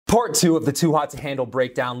Part 2 of the Too Hot to Handle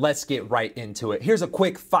breakdown. Let's get right into it. Here's a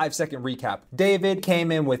quick 5-second recap. David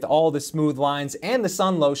came in with all the smooth lines and the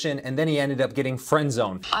sun lotion, and then he ended up getting friend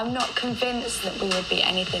zoned. I'm not convinced that we would be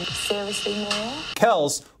anything seriously more.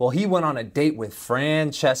 Kels, well, he went on a date with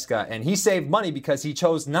Francesca, and he saved money because he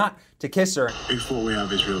chose not to kiss her. If what we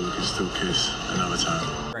have is real, we can still kiss another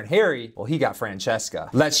time. And Harry, well, he got Francesca.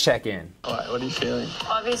 Let's check in. Alright, what are you feeling?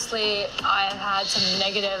 Obviously, I've had some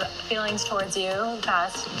negative feelings towards you the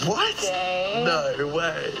past day. No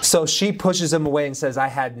way. So she pushes him away and says, I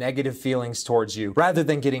had negative feelings towards you. Rather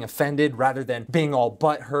than getting offended, rather than being all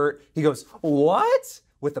butthurt, he goes, what?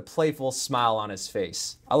 With a playful smile on his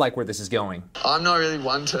face. I like where this is going. I'm not really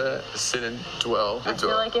one to sit and dwell. I feel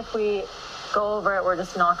like if we go over it, we're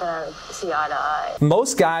just not gonna see eye to eye.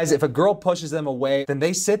 Most guys, if a girl pushes them away, then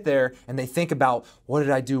they sit there and they think about, what did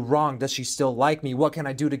I do wrong? Does she still like me? What can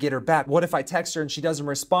I do to get her back? What if I text her and she doesn't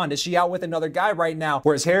respond? Is she out with another guy right now?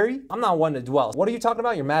 Whereas Harry, I'm not one to dwell. What are you talking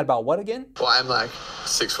about? You're mad about what again? Well, I'm like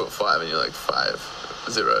 6'5" and you're like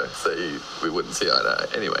 5'0", so we wouldn't see eye to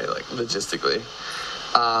eye anyway, like logistically.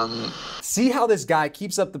 See how this guy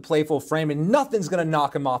keeps up the playful frame and nothing's gonna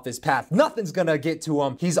knock him off his path. Nothing's gonna get to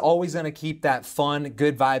him. He's always gonna keep that fun,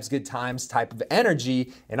 good vibes, good times type of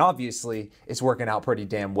energy. And obviously, it's working out pretty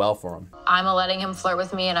damn well for him. I'm letting him flirt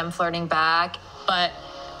with me and I'm flirting back, but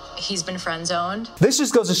he's been friend zoned. This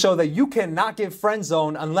just goes to show that you cannot get friend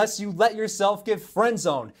zoned unless you let yourself get friend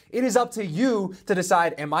zoned. It is up to you to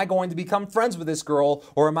decide, am I going to become friends with this girl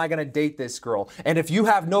or am I going to date this girl? And if you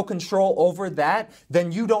have no control over that,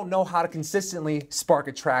 then you don't know how to consistently spark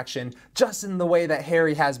attraction, just in the way that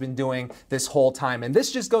Harry has been doing this whole time. And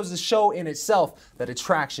this just goes to show in itself that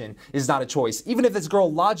attraction is not a choice. Even if this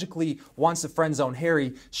girl logically wants to friend zone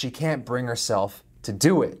Harry, she can't bring herself to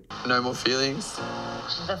do it. No more feelings.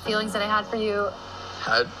 The feelings that I had for you,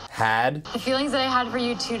 Had? the feelings that I had for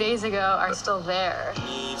you 2 days ago are still there.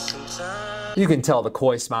 You can tell the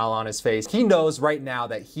coy smile on his face. He knows right now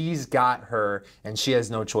that he's got her and she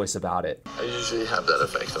has no choice about it. I usually have that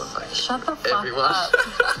effect on like Shut the fuck everyone. up.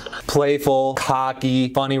 Playful,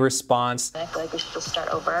 cocky, funny response. I feel like we should just start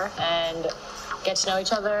over and get to know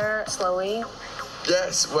each other slowly.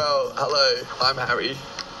 Yes, well, hello, I'm Harry.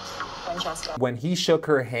 Francesca. When he shook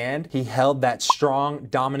her hand, he held that strong,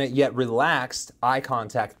 dominant, yet relaxed eye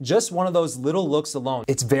contact. Just one of those little looks alone.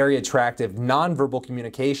 It's very attractive, nonverbal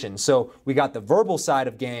communication. So we got the verbal side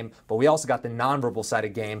of game, but we also got the nonverbal side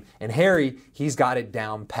of game. And Harry, he's got it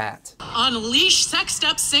down pat. Unleash Sexed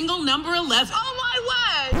Up single number 11.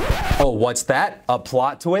 Oh my word! Oh, what's that? A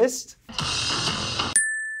plot twist?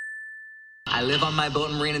 I live on my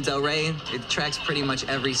boat in Marina Del Rey. It attracts pretty much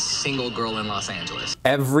every single girl in Los Angeles.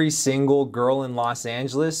 Every single girl in Los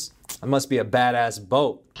Angeles? That must be a badass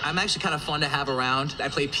boat. I'm actually kind of fun to have around. I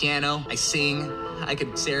play piano, I sing, I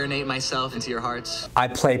could serenade myself into your hearts. I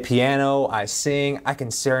play piano, I sing, I can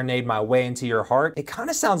serenade my way into your heart. It kind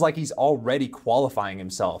of sounds like he's already qualifying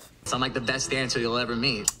himself. So I'm like the best dancer you'll ever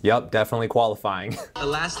meet. Yup, definitely qualifying. The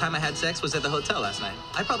last time I had sex was at the hotel last night.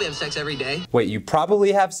 I probably have sex every day. Wait, you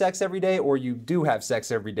probably have sex every day or you do have sex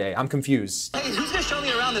every day? I'm confused. Hey, who's gonna show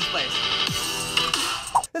me around this place?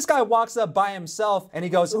 This guy walks up by himself and he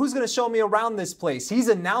goes, who's gonna show me around this place? He's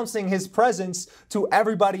announcing his presence to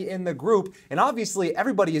everybody in the group. And obviously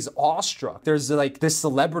everybody is awestruck. There's like this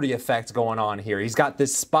celebrity effect going on here. He's got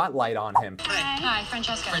this spotlight on him. Hi,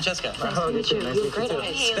 Francesca. Francesca. Nice to meet you. You look great.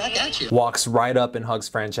 Hey, Back at you. Walks right up and hugs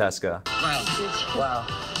Francesca. Wow.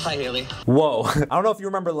 Hi, Haley. Whoa. I don't know if you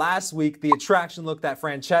remember last week, the attraction look that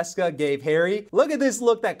Francesca gave Harry. Look at this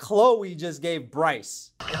look that Chloe just gave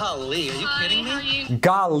Bryce. Golly, are you kidding me?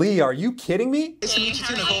 Golly, are you kidding me? Nice to meet you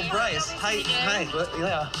too, Nicole Bryce. Hi.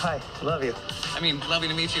 Yeah, hi. Love you. I mean, lovely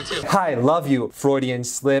to meet you too. Hi, love you. Freudian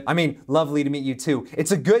slip. I mean, lovely to meet you too.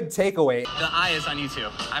 It's a good takeaway. The eye is on you too.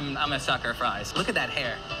 I'm a sucker for eyes. Look at that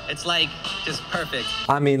hair. It's like just perfect.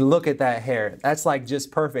 I mean, look at that hair. That's like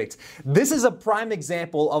just perfect. This is a prime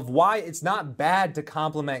example of why it's not bad to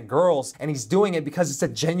compliment girls, and he's doing it because it's a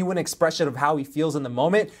genuine expression of how he feels in the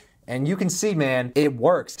moment. And you can see, man, it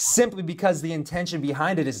works simply because the intention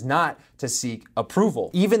behind it is not to seek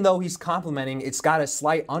approval. Even though he's complimenting, it's got a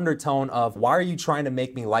slight undertone of, why are you trying to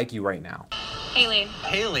make me like you right now? Haley.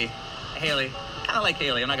 Haley. Kind of like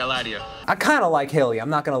Haley, I'm not gonna lie to you. I kind of like Haley, I'm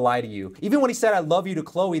not gonna lie to you. Even when he said I love you to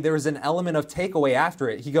Chloe, there was an element of takeaway after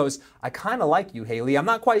it. He goes, I kind of like you, Haley. I'm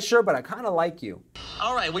not quite sure, but I kind of like you.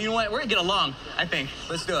 All right, well, you know what? We're gonna get along, I think.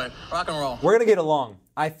 Let's do it. Rock and roll. We're gonna get along,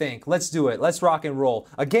 I think. Let's do it. Let's rock and roll.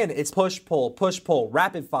 Again, it's push, pull,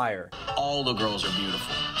 rapid fire. All the girls are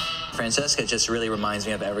beautiful. Francesca just really reminds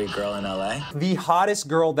me of every girl in LA. The hottest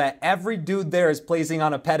girl that every dude there is placing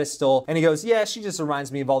on a pedestal. And he goes, yeah, she just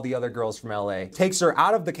reminds me of all the other girls from LA. Takes her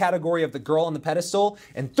out of the category of the girl on the pedestal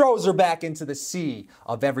and throws her back into the sea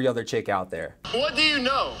of every other chick out there. What do you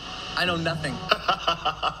know? I know nothing.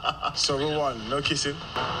 So rule 1, no kissing,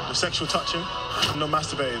 no sexual touching, no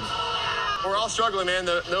masturbating. We're all struggling, man.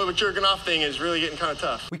 The no jerking off thing is really getting kind of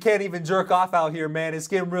tough. We can't even jerk off out here, man. It's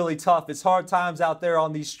getting really tough. It's hard times out there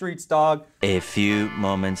on these streets, dog. A few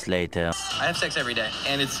moments later. I have sex every day,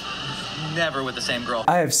 and it's never with the same girl.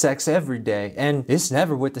 I have sex every day, and it's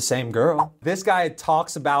never with the same girl. This guy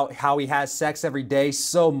talks about how he has sex every day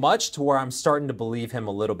so much to where I'm starting to believe him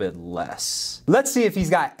a little bit less. Let's see if he's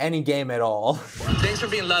got any game at all. Thanks for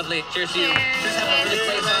being lovely. Cheers to you. Just have a really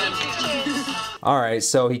great time. All right,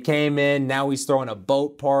 so he came in, now he's throwing a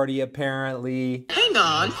boat party apparently. Hang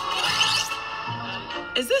on.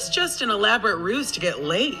 Is this just an elaborate ruse to get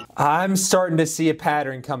laid? I'm starting to see a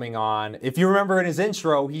pattern coming on. If you remember in his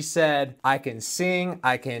intro, he said, I can sing,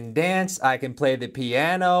 I can dance, I can play the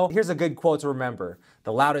piano. Here's a good quote to remember.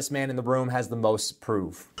 The loudest man in the room has the most to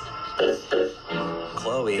prove.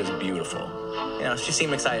 Chloe is beautiful. You know, she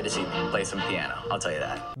seemed excited to see me play some piano, I'll tell you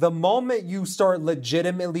that. The moment you start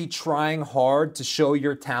legitimately trying hard to show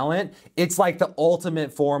your talent, it's like the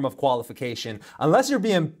ultimate form of qualification. Unless you're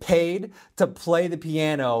being paid to play the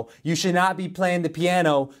piano, you should not be playing the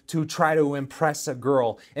piano to try to impress a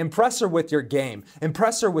girl. Impress her with your game.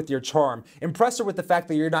 Impress her with your charm. Impress her with the fact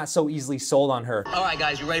that you're not so easily sold on her. All right,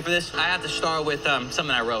 guys, you ready for this? I have to start with something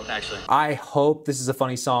I wrote, actually. I hope this is a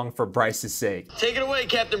funny song for Bryce's sake. Take it away,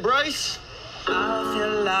 Captain Bryce. I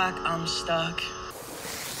feel like I'm stuck.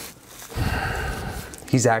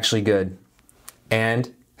 He's actually good.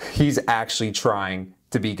 And he's actually trying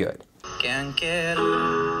to be good. Can't get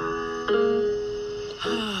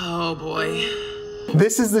Oh boy.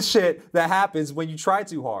 This is the shit that happens when you try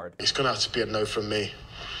too hard. It's gonna have to be a no from me.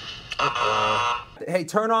 Hey,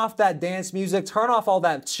 turn off that dance music. Turn off all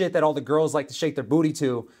that shit that all the girls like to shake their booty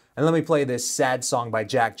to. And let me play this sad song by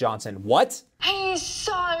Jack Johnson. What? He's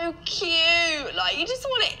so cute. Like, you just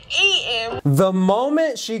want to eat him. The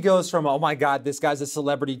moment she goes from, oh my God, this guy's a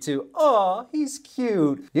celebrity to, oh, he's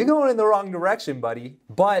cute. You're going in the wrong direction, buddy.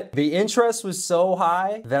 But the interest was so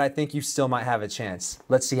high that I think you still might have a chance.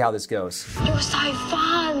 Let's see how this goes. You're so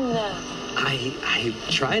fun. I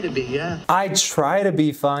try to be, yeah. I try to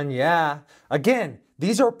be fun, yeah. Again,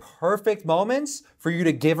 these are perfect moments for you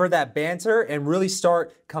to give her that banter and really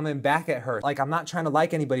start coming back at her. Like, I'm not trying to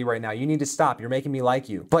like anybody right now. You need to stop. You're making me like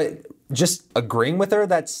you. But just agreeing with her,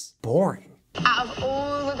 that's boring. Out of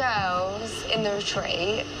all the girls in the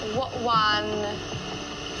retreat, what one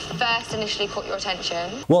first initially caught your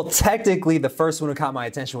attention? Well, technically, the first one who caught my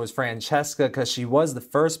attention was Francesca because she was the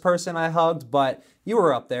first person I hugged, but you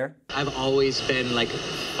were up there. I've always been, like,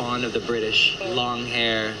 fond of the British. Long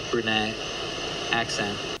hair, brunette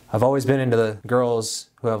accent. I've always been into the girls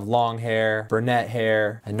who have long hair, brunette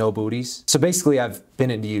hair, and no booties. So basically, I've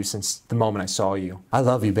been into you since the moment I saw you. I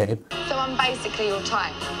love you, babe. So I'm basically your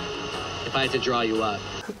type. If I had to draw you up.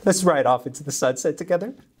 Let's ride off into the sunset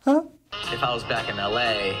together, huh? If I was back in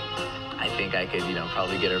LA, I think I could,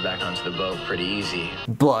 probably get her back onto the boat pretty easy.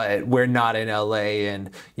 But we're not in LA and,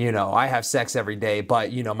 I have sex every day,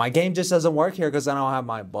 but, my game just doesn't work here because I don't have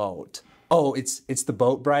my boat. Oh, it's the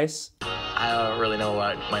boat, Bryce? I don't really know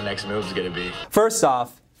what my next move's gonna be. First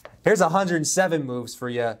off, here's 107 moves for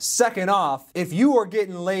you. Second off, if you were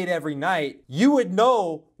getting laid every night, you would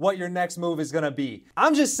know what your next move is gonna be.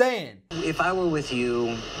 I'm just saying. If I were with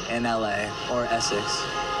you in LA or Essex,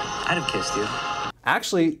 I'd have kissed you.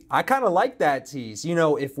 Actually, I kind of like that tease.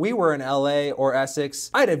 If we were in LA or Essex,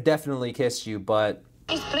 I'd have definitely kissed you, but...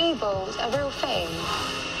 Is blue balls a real thing?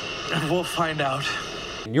 We'll find out.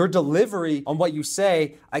 Your delivery on what you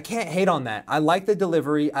say, I can't hate on that. I like the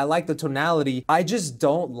delivery, I like the tonality. I just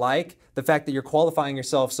don't like the fact that you're qualifying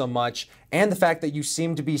yourself so much and the fact that you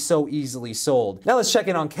seem to be so easily sold. Now let's check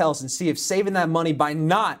in on Kels and see if saving that money by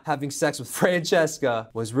not having sex with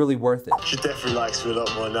Francesca was really worth it. She definitely likes me a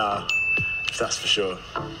lot more now, that's for sure.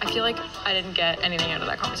 I feel like I didn't get anything out of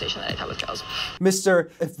that conversation that I had with Kels.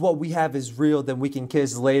 Mr. If what we have is real, then we can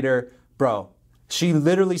kiss later. Bro. She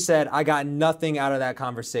literally said, I got nothing out of that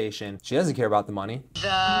conversation. She doesn't care about the money.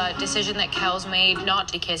 The decision that Kels made not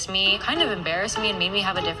to kiss me kind of embarrassed me and made me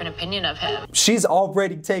have a different opinion of him. She's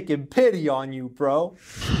already taking pity on you, bro.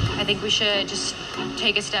 I think we should just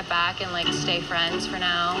take a step back and stay friends for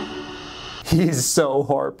now. He's so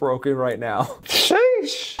heartbroken right now.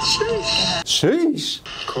 Sheesh. Sheesh. Sheesh.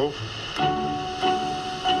 Cool.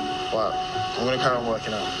 Wow. I'm gonna carry on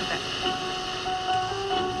working out. Okay.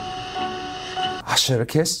 I should have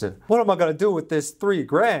kissed her. What am I gonna do with this $3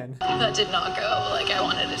 grand? That did not go like I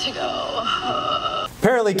wanted it to go.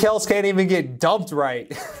 Apparently Kels can't even get dumped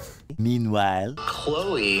right. Meanwhile,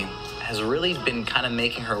 Chloe has really been kind of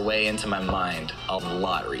making her way into my mind a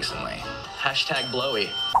lot recently. Hashtag blowy.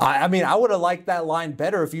 I mean, I would have liked that line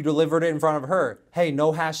better if you delivered it in front of her. Hey,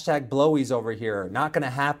 no hashtag blowies over here. Not gonna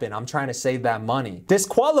happen. I'm trying to save that money.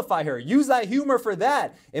 Disqualify her. Use that humor for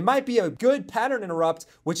that. It might be a good pattern interrupt,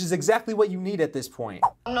 which is exactly what you need at this point.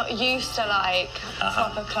 I'm not used to like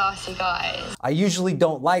proper classy guys. I usually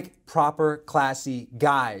don't like proper classy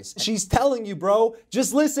guys. She's telling you, bro.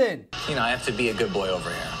 Just listen. You know, I have to be a good boy over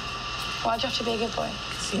here. Why'd you have to be a good boy?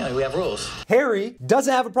 You know, we have rules. Harry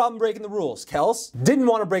doesn't have a problem breaking the rules. Kels didn't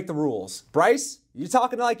want to break the rules. Bryce, you're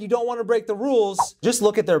talking like you don't want to break the rules. Just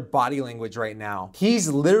look at their body language right now. He's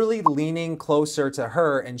literally leaning closer to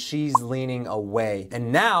her and she's leaning away.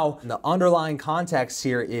 And now the underlying context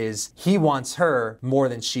here is he wants her more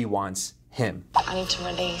than she wants him. I need to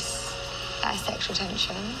release that sexual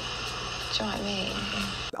tension. Do you know what I mean?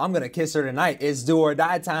 I'm gonna kiss her tonight. It's do or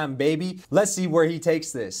die time, baby. Let's see where he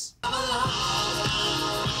takes this.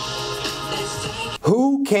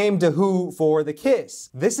 Who came to who for the kiss?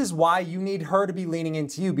 This is why you need her to be leaning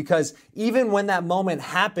into you, because even when that moment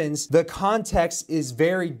happens, the context is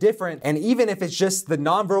very different. And even if it's just the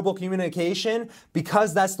nonverbal communication,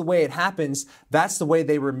 because that's the way it happens, that's the way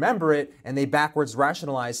they remember it, and they backwards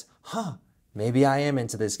rationalize, huh, maybe I am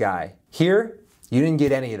into this guy. Here, you didn't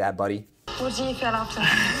get any of that, buddy. What do you feel after?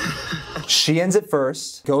 She ends it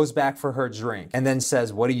first, goes back for her drink, and then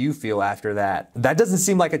says, what do you feel after that? That doesn't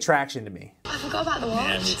seem like attraction to me. I forgot about the watch.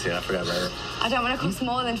 Yeah, me too. I forgot about it. I don't want to cost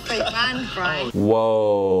more than $3 grand, right?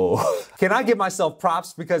 Whoa. Can I give myself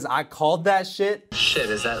props because I called that shit? Shit,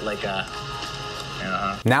 is that like a...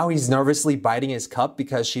 Now he's nervously biting his cup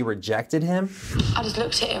because she rejected him. I just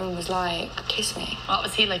looked at him and was like, kiss me. What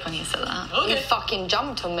was he like when you said that? He fucking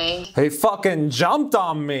jumped on me. He fucking jumped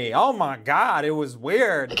on me. Oh my God, it was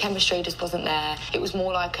weird. The chemistry just wasn't there. It was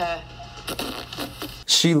more like a...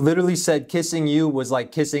 She literally said kissing you was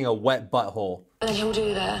like kissing a wet butthole. And then he'll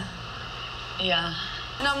do the... Yeah.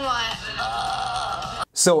 And I'm like,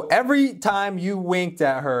 So every time you winked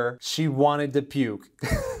at her, she wanted to puke.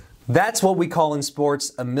 That's what we call in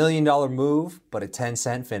sports a $1 million move, but a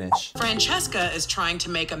 10-cent finish. Francesca is trying to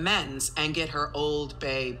make amends and get her old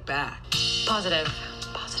bae back. positive.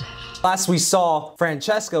 Positive. Last we saw,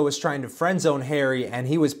 Francesca was trying to friend zone Harry and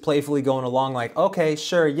he was playfully going along like, okay,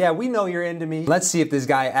 sure, yeah, we know you're into me. Let's see if this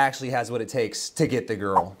guy actually has what it takes to get the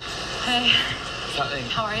girl. Hey,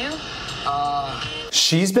 how are you?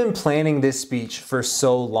 She's been planning this speech for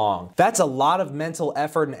so long. That's a lot of mental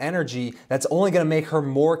effort and energy that's only gonna make her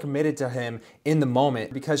more committed to him in the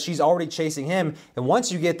moment because she's already chasing him. And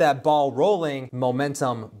once you get that ball rolling,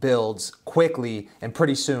 momentum builds quickly and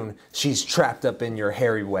pretty soon she's trapped up in your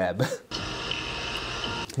hairy web.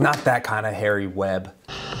 Not that kind of hairy web.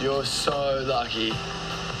 You're so lucky.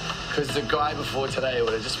 Because the guy before today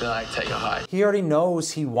would have just been like, take a hike. He already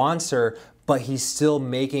knows he wants her, but he's still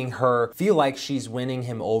making her feel like she's winning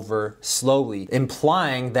him over slowly,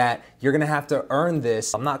 implying that you're gonna have to earn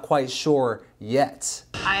this. I'm not quite sure yet.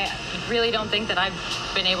 I really don't think that I've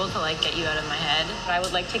been able to like get you out of my head. I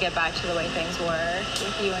would like to get back to the way things were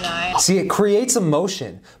with you and I. See, it creates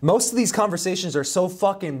emotion. Most of these conversations are so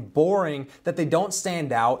fucking boring that they don't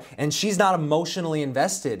stand out, and she's not emotionally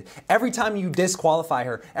invested. Every time you disqualify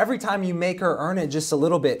her, every time you make her earn it just a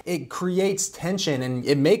little bit, it creates tension and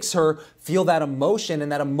it makes her feel that emotion,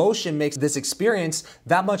 and that emotion makes this experience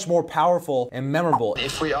that much more powerful and memorable.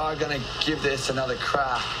 If we are gonna give this another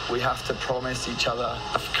crack, we have to promise each other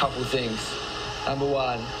a couple things. Number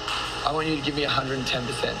one, I want you to give me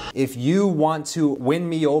 110%. If you want to win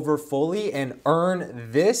me over fully and earn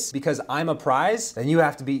this because I'm a prize, then you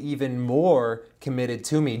have to be even more committed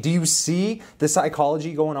to me. Do you see the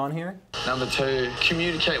psychology going on here? Number two,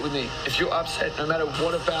 communicate with me. If you're upset, no matter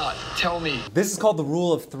what about, tell me. This is called the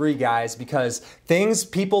rule of three, guys, because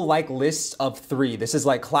people like lists of three. This is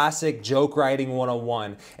like classic joke writing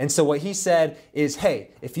 101. And so what he said is, hey,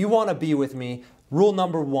 if you want to be with me, rule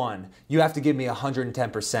number one, you have to give me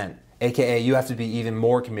 110%. AKA, you have to be even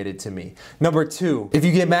more committed to me. Number two, if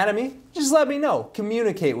you get mad at me, just let me know.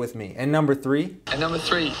 Communicate with me. And number three, I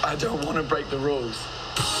don't want to break the rules.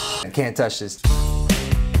 I can't touch this.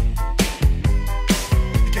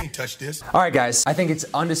 You can't touch this. All right, guys, I think it's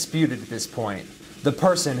undisputed at this point. The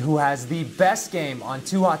person who has the best game on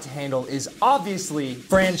Too Hot to Handle is obviously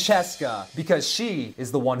Francesca, because she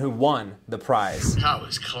is the one who won the prize. I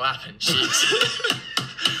was clapping cheeks.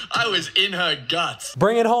 I I was in her guts.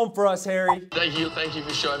 Bring it home for us, Harry. Thank you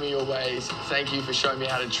for showing me your ways. Thank you for showing me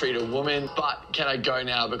how to treat a woman. But can I go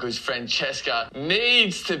now because Francesca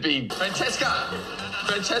needs to be... Francesca,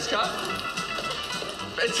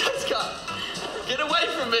 get away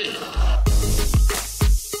from me.